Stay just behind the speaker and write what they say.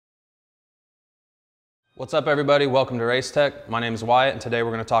What's up everybody, welcome to Race Tech. My name is Wyatt and today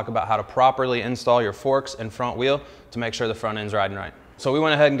we're going to talk about how to properly install your forks and front wheel to make sure the front end's riding right. So we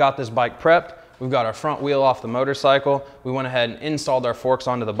went ahead and got this bike prepped. We've got our front wheel off the motorcycle. We went ahead and installed our forks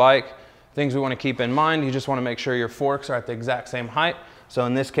onto the bike. Things we want to keep in mind, you just want to make sure your forks are at the exact same height. So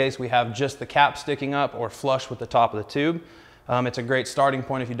in this case we have just the cap sticking up or flush with the top of the tube. It's a great starting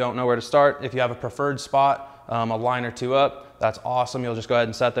point if you don't know where to start. If you have a preferred spot, a line or two up, that's awesome. You'll just go ahead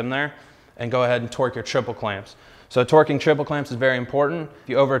and set them there and go ahead and torque your triple clamps. So torquing triple clamps is very important. If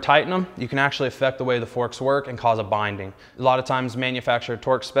you over tighten them, you can actually affect the way the forks work and cause a binding. A lot of times manufacturer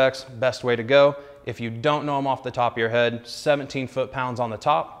torque specs, best way to go. If you don't know them off the top of your head, 17 foot-pounds on the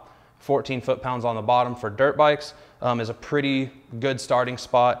top, 14 foot-pounds on the bottom for dirt bikes is a pretty good starting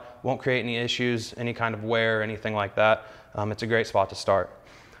spot. Won't create any issues, any kind of wear or anything like that. It's a great spot to start.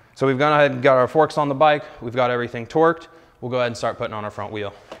 So we've gone ahead and got our forks on the bike. We've got everything torqued. We'll go ahead and start putting on our front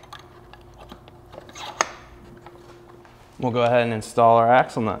wheel. We'll go ahead and install our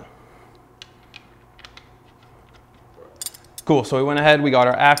axle nut. Cool, so we went ahead, we got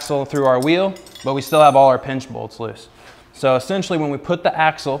our axle through our wheel, but we still have all our pinch bolts loose. So essentially when we put the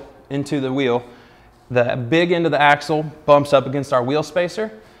axle into the wheel, the big end of the axle bumps up against our wheel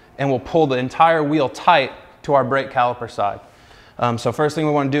spacer and we'll pull the entire wheel tight to our brake caliper side. So first thing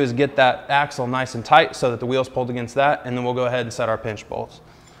we want to do is get that axle nice and tight so that the wheel's pulled against that, and then we'll go ahead and set our pinch bolts.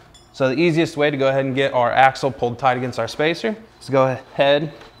 So the easiest way to go ahead and get our axle pulled tight against our spacer is go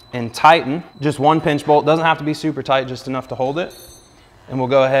ahead and tighten just one pinch bolt. Doesn't have to be super tight, just enough to hold it. And we'll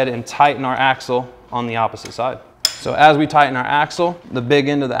go ahead and tighten our axle on the opposite side. So as we tighten our axle, the big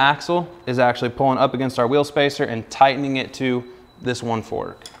end of the axle is actually pulling up against our wheel spacer and tightening it to this one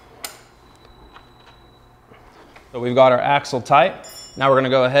fork. So we've got our axle tight. Now we're gonna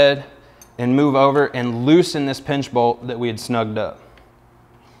go ahead and move over and loosen this pinch bolt that we had snugged up.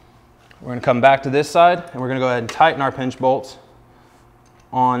 We're gonna come back to this side and we're gonna go ahead and tighten our pinch bolts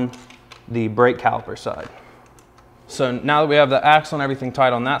on the brake caliper side. So now that we have the axle and everything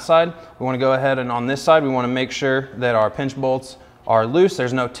tight on that side, we wanna go ahead and on this side, we wanna make sure that our pinch bolts are loose.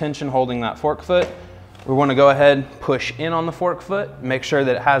 There's no tension holding that fork foot. We wanna go ahead, push in on the fork foot, make sure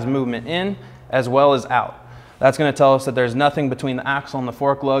that it has movement in as well as out. That's gonna tell us that there's nothing between the axle and the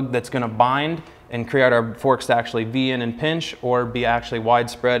fork lug that's gonna bind and create our forks to actually V in and pinch or be actually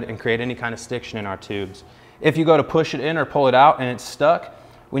widespread and create any kind of stiction in our tubes. If you go to push it in or pull it out and it's stuck,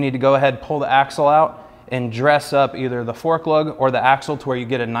 we need to go ahead, pull the axle out and dress up either the fork lug or the axle to where you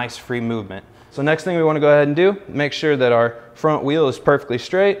get a nice free movement. So next thing we want to go ahead and do, make sure that our front wheel is perfectly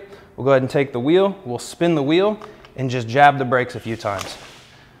straight. We'll go ahead and take the wheel, we'll spin the wheel and just jab the brakes a few times.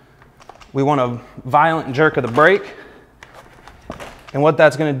 We want a violent jerk of the brake. And what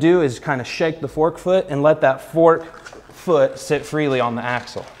that's gonna do is kind of shake the fork foot and let that fork foot sit freely on the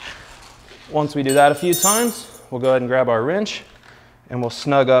axle. Once we do that a few times, we'll go ahead and grab our wrench and we'll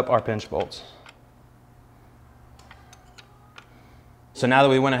snug up our pinch bolts. So now that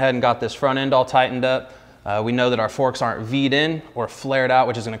we went ahead and got this front end all tightened up, we know that our forks aren't V'd in or flared out,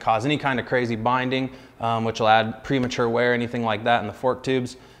 which is gonna cause any kind of crazy binding, which will add premature wear, anything like that in the fork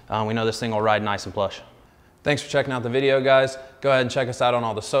tubes. We know this thing will ride nice and plush. Thanks for checking out the video, guys. Go ahead and check us out on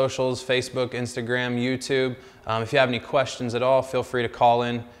all the socials, Facebook, Instagram, YouTube. If you have any questions at all, feel free to call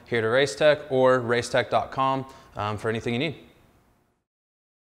in here to Race Tech or racetech.com for anything you need.